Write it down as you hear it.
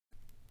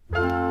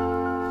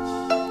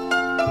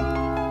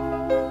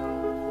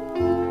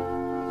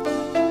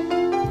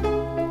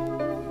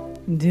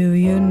Do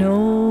you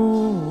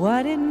know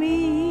what it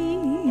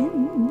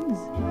means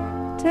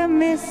to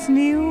miss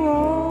New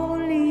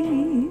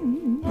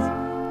Orleans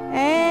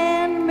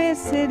and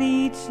miss it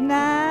each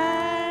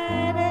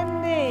night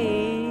and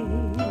day?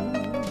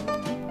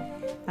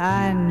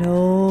 I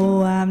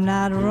know I'm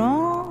not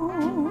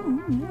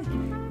wrong,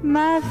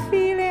 my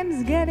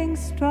feelings getting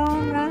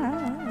stronger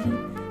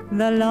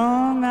the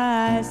longer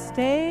I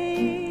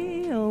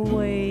stay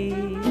away.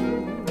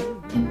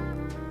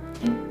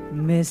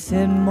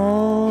 Missing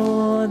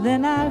more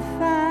than I'll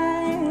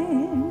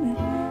find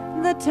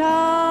the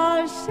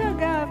tall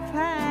sugar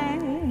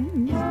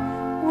pines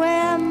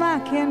where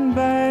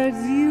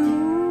mockingbirds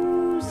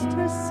used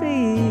to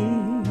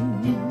sing.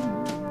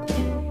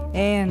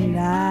 And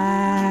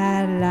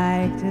I'd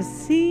like to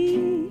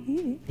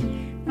see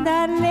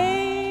that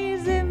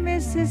lazy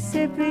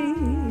Mississippi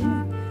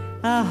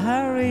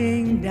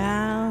a-hurrying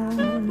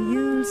down.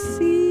 You'll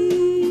see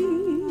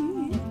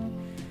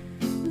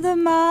the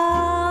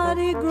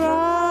Mardi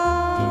Gras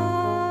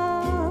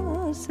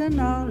and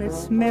all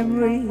its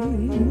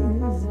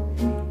memories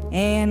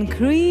and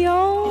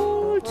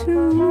Creole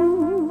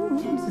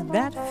tunes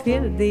that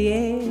filled the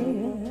air.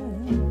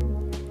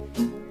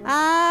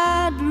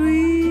 I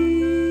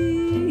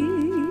dream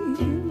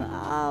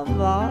of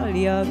all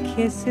your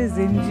kisses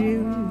in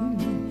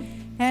June,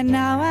 and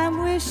now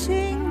I'm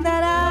wishing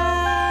that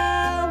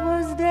I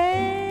was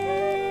there.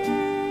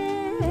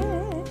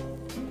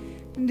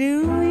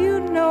 Do you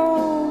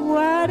know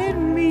what it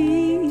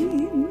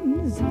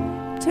means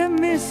to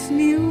miss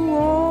New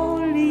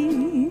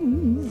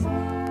Orleans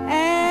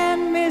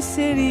and miss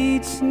it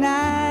each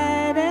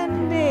night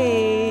and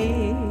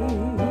day?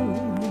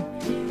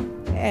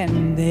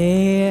 And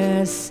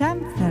there's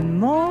something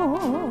more,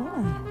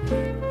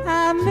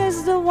 I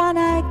miss the one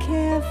I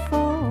care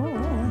for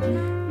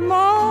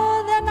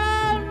more than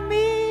I'll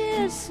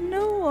miss New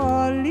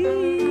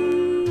Orleans.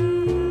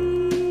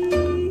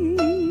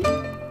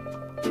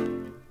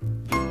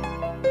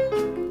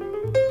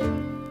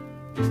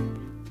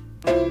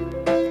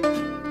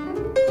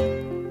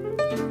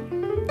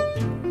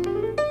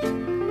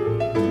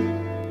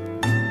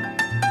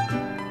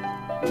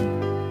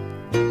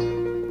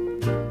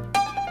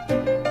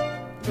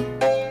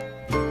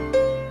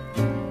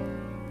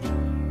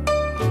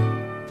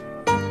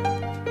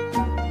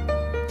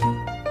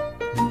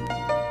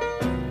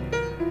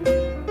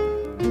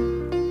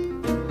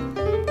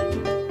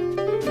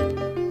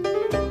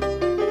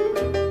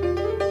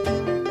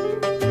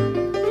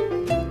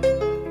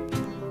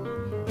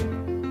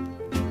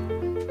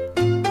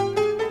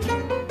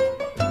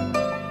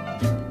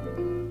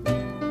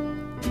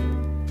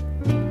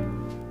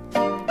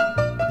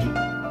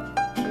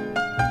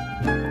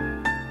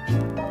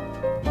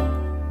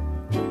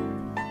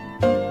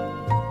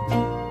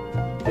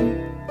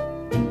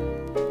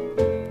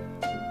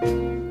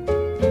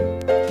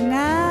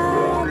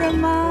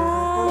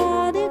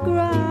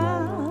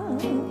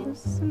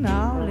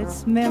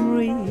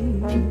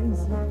 Memories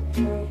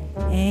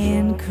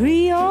and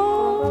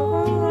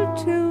Creole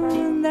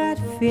tune that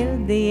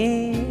filled the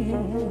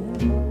air.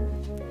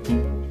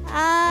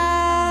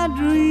 I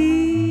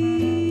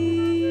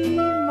dream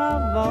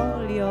of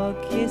all your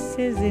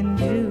kisses in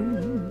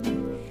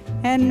June,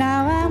 and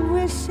now I'm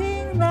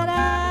wishing that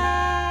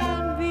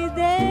I'd be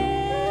there.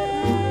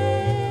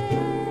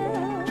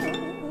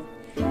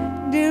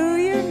 Do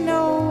you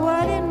know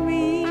what it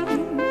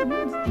means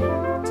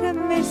to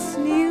miss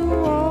New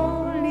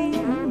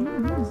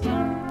Orleans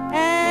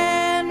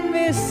and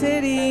miss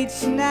it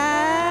each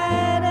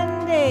night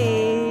and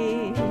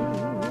day?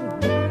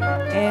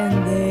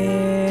 And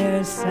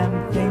there's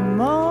something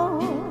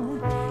more,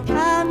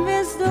 I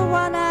miss the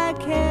one I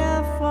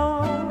care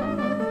for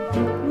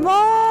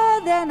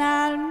more than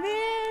I'll